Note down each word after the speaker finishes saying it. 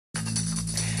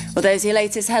Well, those are your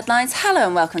latest headlines. Hello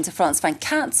and welcome to France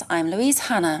 24. I'm Louise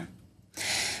Hannah.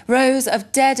 Rows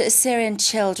of dead Syrian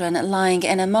children lying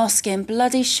in a mosque in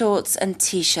bloody shorts and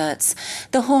T-shirts.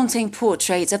 The haunting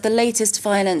portrait of the latest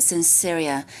violence in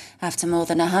Syria after more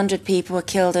than 100 people were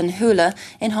killed in Hula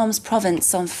in Homs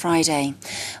province on Friday.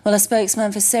 Well, a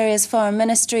spokesman for Syria's foreign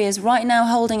ministry is right now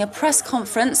holding a press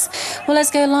conference. Well,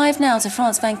 let's go live now to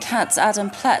France 24's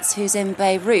Adam Pletz, who's in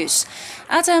Beirut.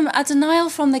 Adam, a denial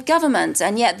from the government,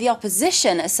 and yet the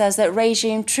opposition says that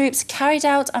regime troops carried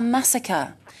out a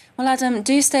massacre. Well, Adam,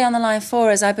 do stay on the line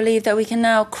for us. I believe that we can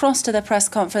now cross to the press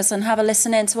conference and have a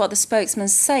listen in to what the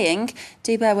spokesman's saying.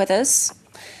 Do bear with us.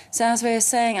 So as we were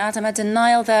saying, Adam, a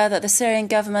denial there that the Syrian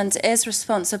government is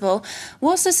responsible.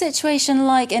 What's the situation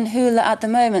like in Hula at the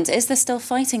moment? Is there still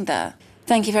fighting there?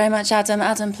 Thank you very much, Adam.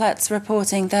 Adam Pletz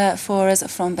reporting there for us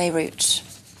from Beirut.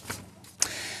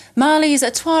 Mali's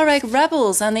Tuareg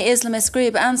rebels and the Islamist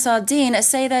group Ansar Dine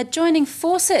say they're joining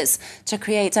forces to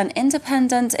create an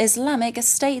independent Islamic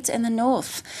state in the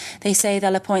north. They say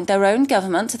they'll appoint their own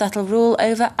government that'll rule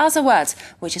over Azawad,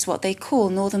 which is what they call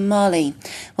northern Mali.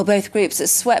 Well, both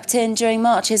groups swept in during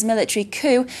March's military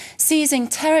coup, seizing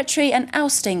territory and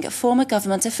ousting former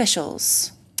government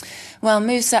officials. Well,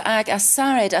 Moussa Ag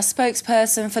Assarid, a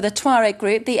spokesperson for the Tuareg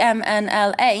group, the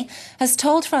MNLA, has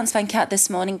told France 24 this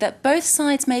morning that both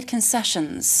sides made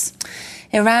concessions.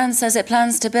 Iran says it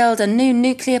plans to build a new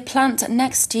nuclear plant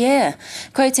next year.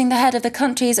 Quoting the head of the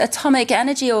country's atomic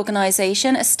energy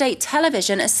organisation, state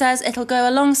television says it'll go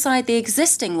alongside the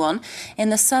existing one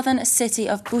in the southern city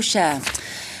of Bushehr.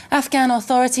 Afghan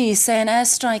authorities say an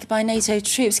airstrike by NATO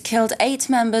troops killed 8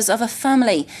 members of a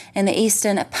family in the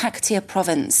eastern Paktia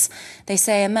province. They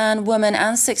say a man, woman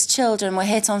and 6 children were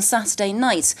hit on Saturday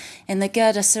night in the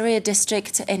Gerda Syria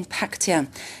district in Paktia.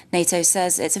 NATO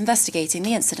says it's investigating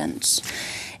the incident.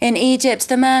 In Egypt,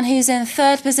 the man who's in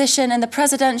 3rd position in the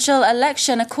presidential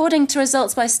election, according to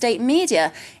results by state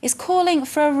media, is calling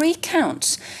for a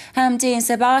recount. Hamdine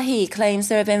Sebahi claims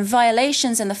there have been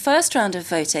violations in the first round of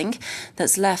voting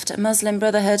that's left Muslim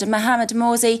Brotherhood Mohammed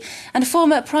Morsi and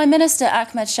former Prime Minister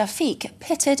Ahmed Shafiq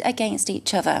pitted against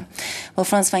each other. Well,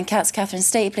 France 24's Catherine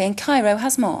Stapley in Cairo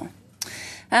has more.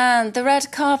 And the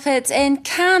red carpet in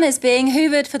Cannes is being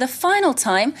hoovered for the final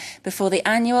time before the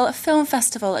annual film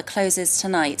festival closes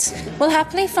tonight. Well,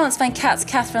 happily, France 24's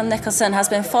Catherine Nicholson has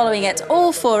been following it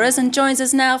all for us and joins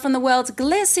us now from the world's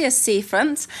glazier's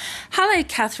seafront. Hello,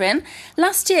 Catherine.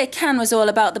 Last year, Cannes was all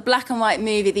about the black and white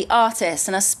movie The Artist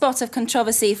and a spot of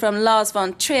controversy from Lars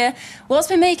von Trier. What's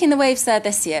been making the waves there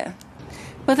this year?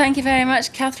 Well, thank you very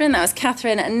much, Catherine. That was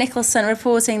Catherine Nicholson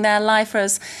reporting there live for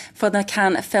us for the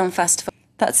Cannes Film Festival.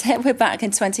 That's it. We're back in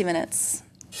 20 minutes.